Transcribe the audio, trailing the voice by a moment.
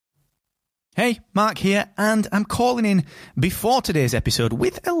Hey, Mark here, and I'm calling in before today's episode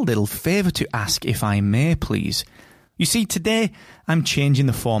with a little favour to ask, if I may, please. You see, today I'm changing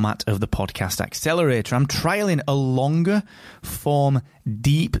the format of the Podcast Accelerator. I'm trialling a longer form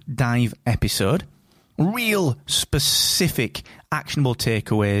deep dive episode, real specific actionable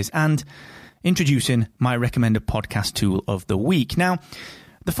takeaways, and introducing my recommended podcast tool of the week. Now,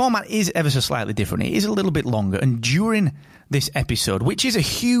 the format is ever so slightly different. It is a little bit longer, and during this episode, which is a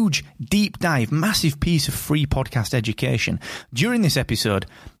huge, deep dive, massive piece of free podcast education, during this episode,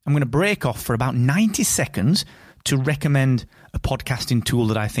 I'm going to break off for about 90 seconds to recommend a podcasting tool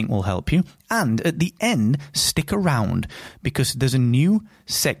that I think will help you. And at the end, stick around, because there's a new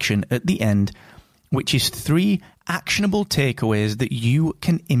section at the end, which is 3 actionable takeaways that you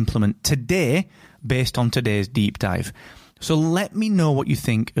can implement today based on today's deep dive. So let me know what you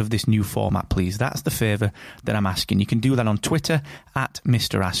think of this new format, please. That's the favour that I'm asking. You can do that on Twitter at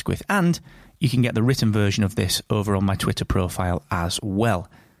Mr. Asquith, and you can get the written version of this over on my Twitter profile as well.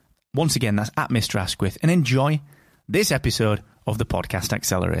 Once again, that's at Mr. Asquith, and enjoy this episode of the Podcast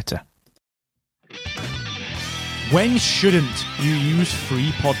Accelerator. When shouldn't you use free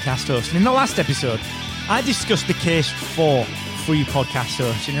podcast hosting? In the last episode, I discussed the case for free podcast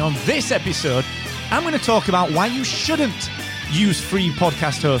hosting, and on this episode, I'm going to talk about why you shouldn't use free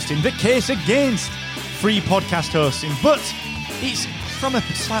podcast hosting, the case against free podcast hosting, but it's from a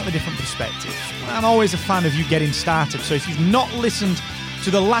slightly different perspective. I'm always a fan of you getting started, so if you've not listened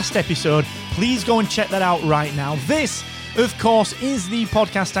to the last episode, please go and check that out right now. This, of course, is the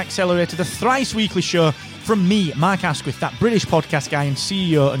Podcast Accelerator, the thrice weekly show from me, Mark Asquith, that British podcast guy and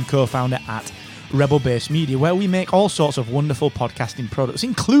CEO and co-founder at Rebel Base Media, where we make all sorts of wonderful podcasting products,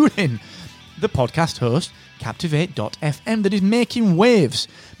 including the podcast host, Captivate.fm, that is making waves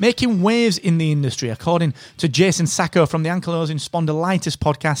in the industry. According to Jason Sacco from the Ankylosing Spondylitis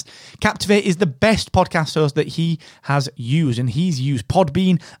podcast, Captivate is the best podcast host that he has used, and he's used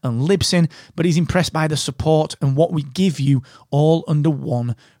Podbean and Libsyn, but he's impressed by the support and what we give you all under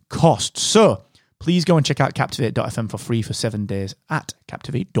one cost. So please go and check out Captivate.fm for free for 7 days at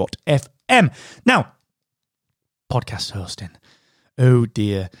Captivate.fm. Now, podcast hosting. Oh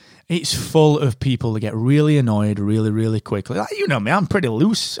dear. It's full of people that get really annoyed really quickly. You know me, I'm pretty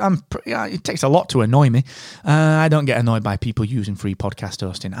loose. It takes a lot to annoy me. I don't get annoyed by people using free podcast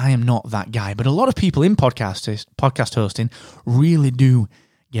hosting. I am not that guy. But a lot of people in podcast hosting really do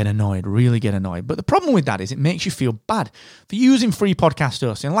get annoyed. But the problem with that is it makes you feel bad for using free podcast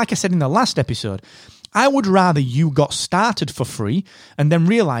hosting. Like I said in the last episode, I would rather you got started for free and then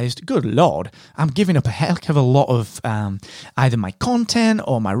realised, good Lord, I'm giving up a heck of a lot of either my content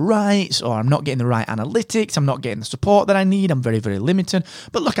or my rights, or I'm not getting the right analytics, I'm not getting the support that I need, I'm very limited.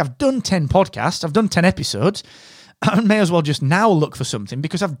 But look, I've done 10 podcasts, I've done 10 episodes, I may as well just now look for something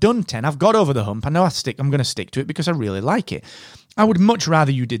because I've done 10, I've got over the hump, I know I'm going to stick to it because I really like it. I would much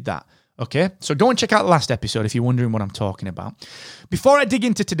rather you did that. Okay, so go and check out the last episode if you're wondering what I'm talking about. Before I dig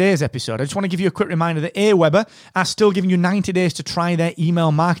into today's episode, I just want to give you a quick reminder that Aweber are still giving you 90 days to try their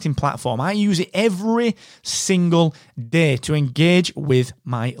email marketing platform. I use it every single day to engage with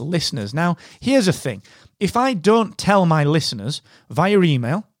my listeners. Now, here's the thing. If I don't tell my listeners via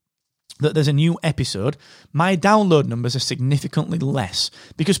email that there's a new episode, my download numbers are significantly less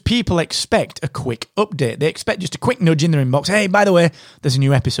because people expect a quick update. They expect just a quick nudge in their inbox. Hey, by the way, there's a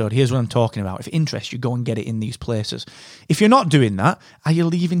new episode. Here's what I'm talking about. If it interests you, go and get it in these places. If you're not doing that, are you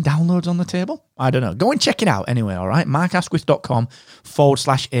leaving downloads on the table? I don't know. Go and check it out anyway, all right?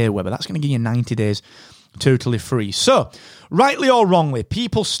 markasquith.com/Aweber. That's going to give you 90 days totally free. So, rightly or wrongly,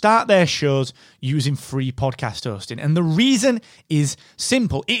 people start their shows using free podcast hosting. And the reason is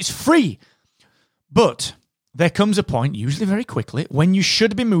simple. It's free. But there comes a point, usually very quickly, when you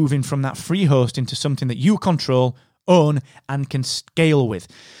should be moving from that free hosting to something that you control, own, and can scale with.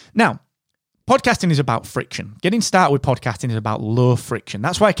 Now, podcasting is about friction. Getting started with podcasting is about low friction.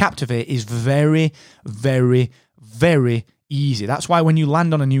 That's why Captivate is very easy. That's why when you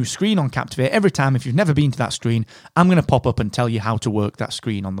land on a new screen on Captivate, every time, if you've never been to that screen, I'm going to pop up and tell you how to work that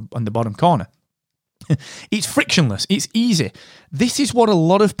screen on the bottom corner. It's frictionless. It's easy. This is what a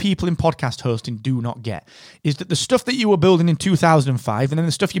lot of people in podcast hosting do not get, is that the stuff that you were building in 2005 and then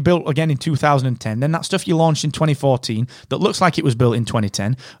the stuff you built again in 2010, then that stuff you launched in 2014 that looks like it was built in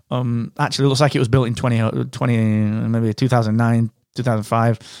 2010, actually looks like it was built in 2020, maybe 2009,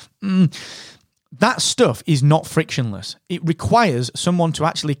 2005. That stuff is not frictionless. It requires someone to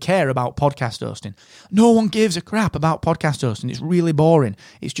actually care about podcast hosting. No one gives a crap about podcast hosting. It's really boring.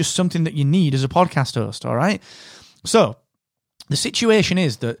 It's just something that you need as a podcast host, all right? So The situation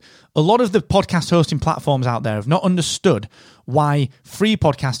is that a lot of the podcast hosting platforms out there have not understood why free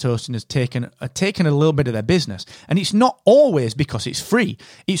podcast hosting has taken a little bit of their business. And it's not always because it's free.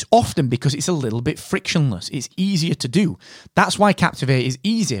 It's often because it's a little bit frictionless. It's easier to do. That's why Captivate is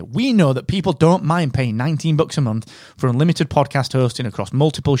easier. We know that people don't mind paying $19 a month for unlimited podcast hosting across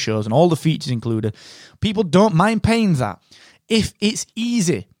multiple shows and all the features included. People don't mind paying that if it's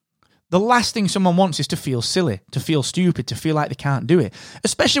easy. The last thing someone wants is to feel silly, to feel stupid, to feel like they can't do it,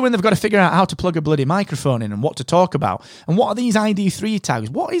 especially when they've got to figure out how to plug a bloody microphone in and what to talk about. And what are these ID3 tags?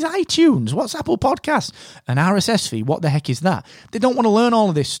 What is iTunes? What's Apple Podcasts? An RSS feed? What the heck is that? They don't want to learn all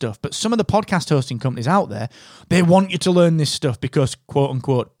of this stuff, but some of the podcast hosting companies out there, they want you to learn this stuff because, quote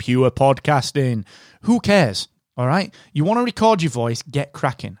unquote, pure podcasting. Who cares? All right? You want to record your voice, get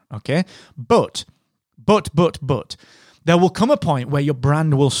cracking, okay? But, there will come a point where your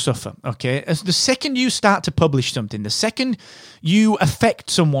brand will suffer, okay? As the second you start to publish something, the second you affect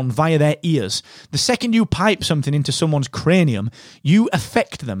someone via their ears, the second you pipe something into someone's cranium, you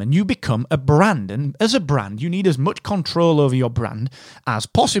affect them and you become a brand. And as a brand, you need as much control over your brand as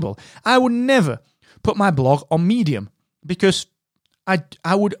possible. I would never put my blog on Medium because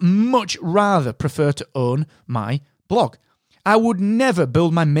I would much rather prefer to own my blog. I would never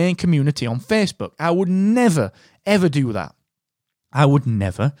build my main community on Facebook. I would never, ever do that. I would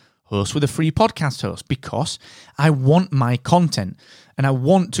never host with a free podcast host because I want my content and I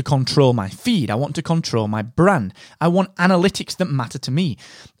want to control my feed. I want to control my brand. I want analytics that matter to me.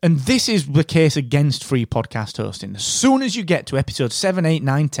 And this is the case against free podcast hosting. As soon as you get to episode 7, 8,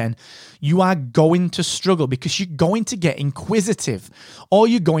 9, 10, you are going to struggle because you're going to get inquisitive, or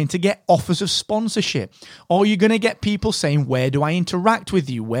you're going to get offers of sponsorship, or you're going to get people saying, where do I interact with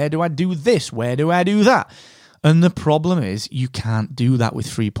you? Where do I do this? Where do I do that? And the problem is you can't do that with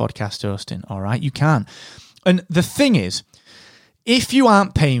free podcast hosting, all right? You can't. And the thing is, if you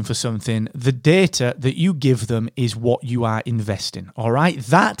aren't paying for something, the data that you give them is what you are investing, all right?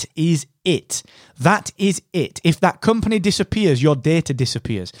 That is it. That is it. If that company disappears, your data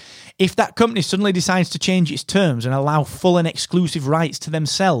disappears. If that company suddenly decides to change its terms and allow full and exclusive rights to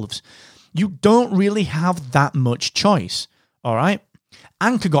themselves, you don't really have that much choice, all right?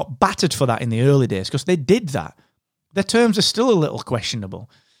 Anchor got battered for that in the early days because they did that. Their terms are still a little questionable,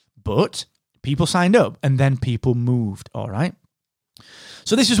 but people signed up and then people moved, all right?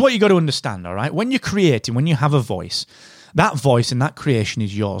 So this is what you got to understand, all right? When you're creating, when you have a voice, that voice and that creation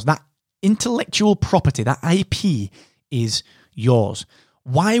is yours. That intellectual property, that IP is yours.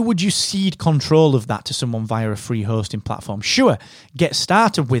 Why would you cede control of that to someone via a free hosting platform? Sure, get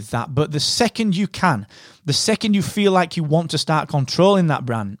started with that, but the second you can, the second you feel like you want to start controlling that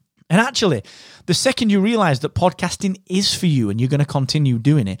brand, and actually, the second you realize that podcasting is for you and you're going to continue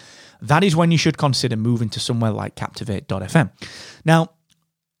doing it, that is when you should consider moving to somewhere like Captivate.fm. Now,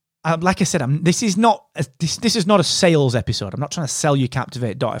 like I said, this is not a sales episode. I'm not trying to sell you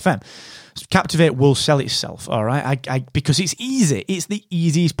Captivate.fm. Captivate will sell itself, all right? Because it's easy. It's the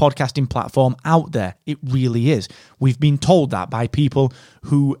easiest podcasting platform out there. It really is. We've been told that by people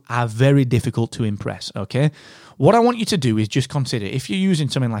who are very difficult to impress, okay? What I want you to do is just consider, if you're using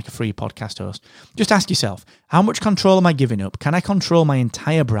something like a free podcast host, just ask yourself, how much control am I giving up? Can I control my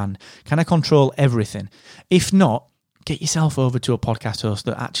entire brand? Can I control everything? If not, get yourself over to a podcast host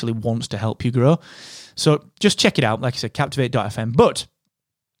that actually wants to help you grow. So just check it out. Like I said, Captivate.fm. But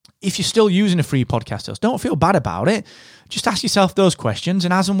if you're still using a free podcast host, don't feel bad about it. Just ask yourself those questions,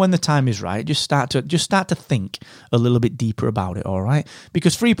 and as and when the time is right, just start to think a little bit deeper about it, all right?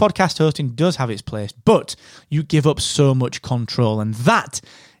 Because free podcast hosting does have its place, but you give up so much control, and that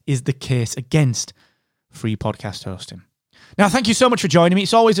is the case against free podcast hosting. Now, thank you so much for joining me.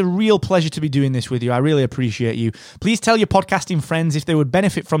 It's always a real pleasure to be doing this with you. I really appreciate you. Please tell your podcasting friends if they would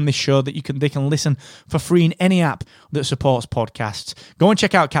benefit from this show that they can listen for free in any app that supports podcasts. Go and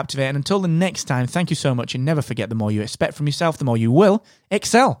check out Captivate. And until the next time, thank you so much. And never forget, the more you expect from yourself, the more you will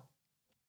excel.